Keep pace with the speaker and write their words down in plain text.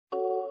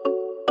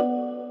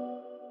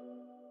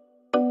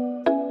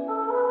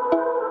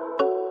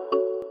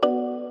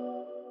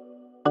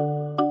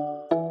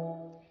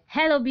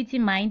Hello beauty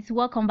minds,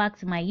 welcome back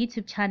to my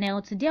YouTube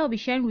channel. Today I'll be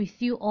sharing with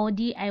you all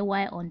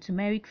DIY on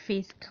turmeric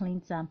face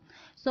cleanser.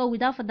 So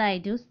without further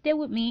ado, stay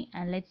with me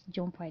and let's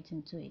jump right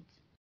into it.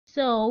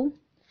 So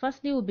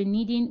firstly, we'll be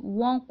needing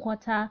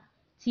 1/4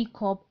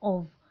 teacup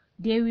of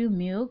dairy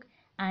milk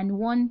and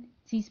 1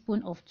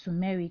 teaspoon of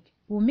turmeric.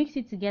 We'll mix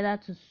it together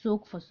to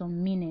soak for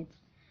some minutes.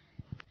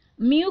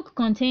 Milk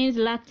contains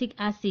lactic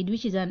acid,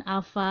 which is an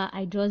alpha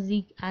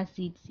hydroxy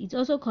acid. It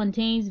also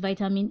contains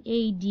vitamin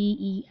A, D,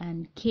 E,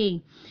 and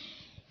K.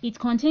 It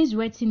contains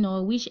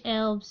retinol, which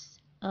helps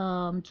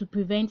to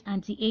prevent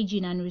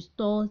anti-aging and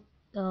restore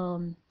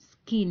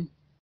skin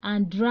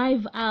and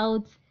drive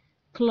out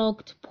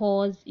clogged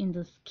pores in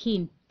the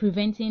skin,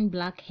 preventing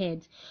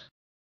blackheads.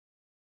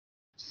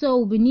 So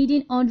we'll be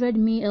needing 100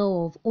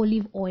 ml of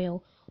olive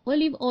oil.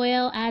 Olive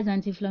oil has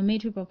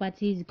anti-inflammatory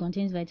properties. It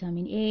contains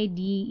vitamin A,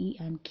 D, E,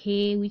 and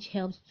K, which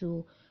helps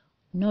to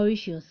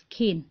nourish your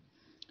skin.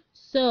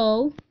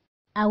 So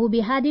I will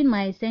be adding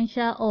my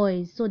essential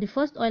oils. So the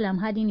first oil I'm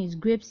adding is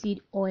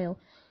grapeseed oil.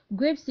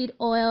 Grapeseed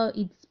oil,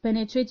 it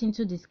penetrates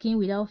into the skin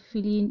without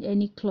filling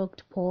any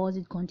clogged pores.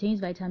 It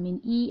contains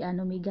vitamin E and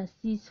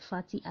omega-6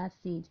 fatty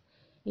acid.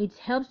 It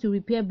helps to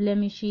repair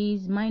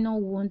blemishes, minor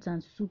wounds,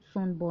 and soothe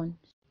sunburn.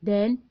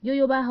 Then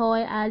jojoba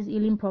oil has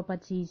healing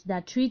properties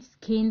that treat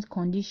skin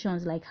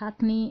conditions like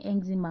acne,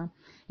 eczema.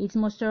 It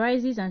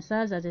moisturizes and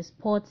serves as a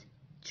spot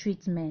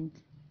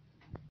treatment.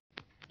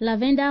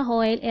 Lavender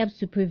oil helps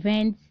to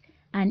prevent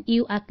and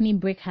heal acne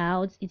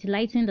breakouts. It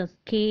lightens the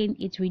skin,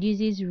 it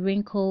reduces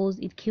wrinkles,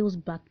 it kills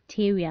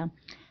bacteria.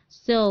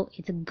 So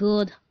it's a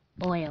good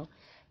oil.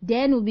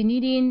 Then we'll be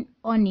needing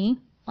honey.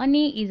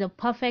 Honey is a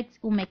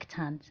perfect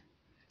humectant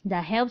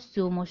that helps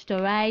to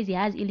moisturize. It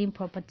has healing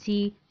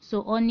property,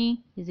 so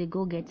honey is a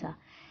go-getter.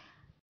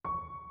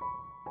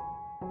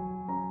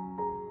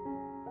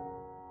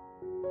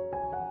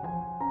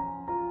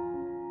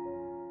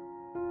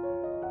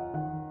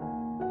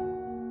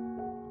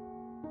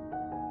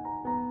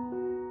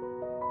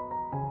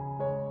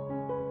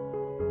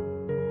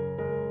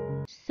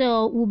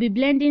 So we'll be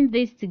blending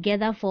this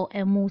together for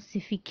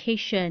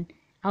emulsification.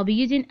 I'll be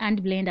using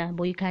hand blender,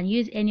 but you can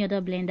use any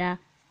other blender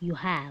you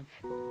have.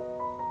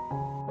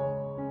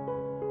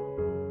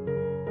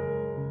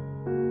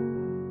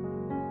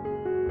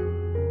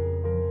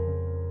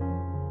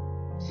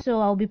 So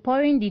I'll be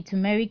pouring the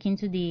turmeric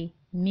into the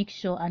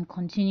mixture and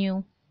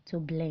continue to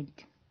blend.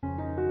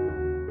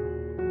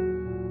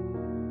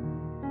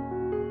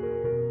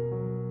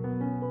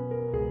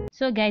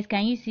 So guys,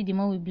 can you see the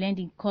more we blend,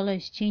 the color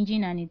is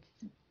changing and it's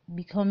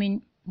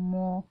becoming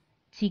more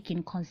thick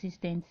in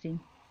consistency.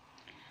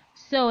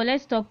 So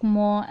let's talk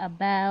more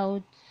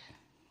about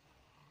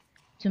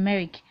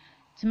turmeric.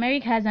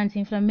 Turmeric has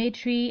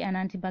anti-inflammatory and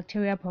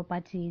antibacterial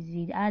properties.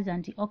 It has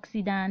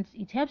antioxidants.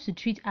 It helps to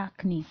treat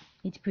acne.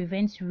 It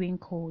prevents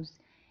wrinkles.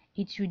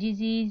 It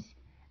reduces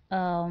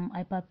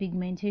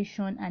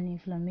hyperpigmentation and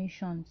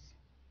inflammations.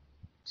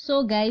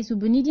 So guys, we'll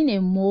be needing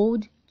a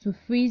mold to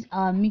freeze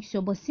our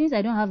mixture, but since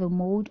I don't have a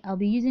mold, I'll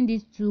be using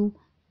these 2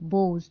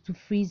 bowls to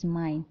freeze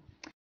mine.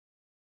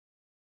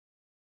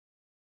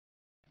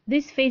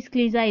 This face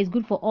cleanser is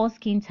good for all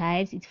skin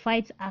types. It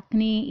fights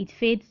acne, it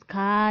fades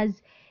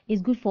scars.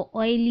 It's good for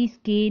oily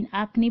skin,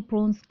 acne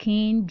prone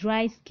skin,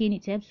 dry skin.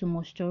 It helps to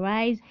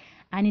moisturize,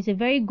 and it's a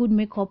very good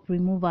makeup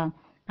remover.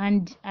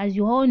 And as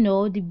you all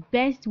know, the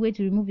best way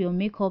to remove your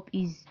makeup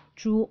is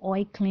through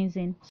oil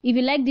cleansing. If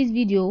you like this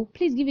video,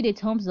 please give it a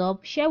thumbs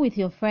up, share with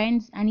your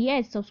friends, and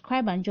yes,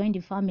 subscribe and join the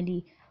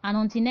family. And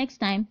until next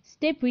time,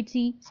 stay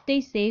pretty,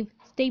 stay safe,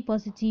 stay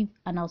positive,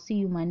 and I'll see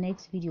you in my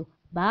next video.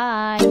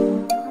 Bye.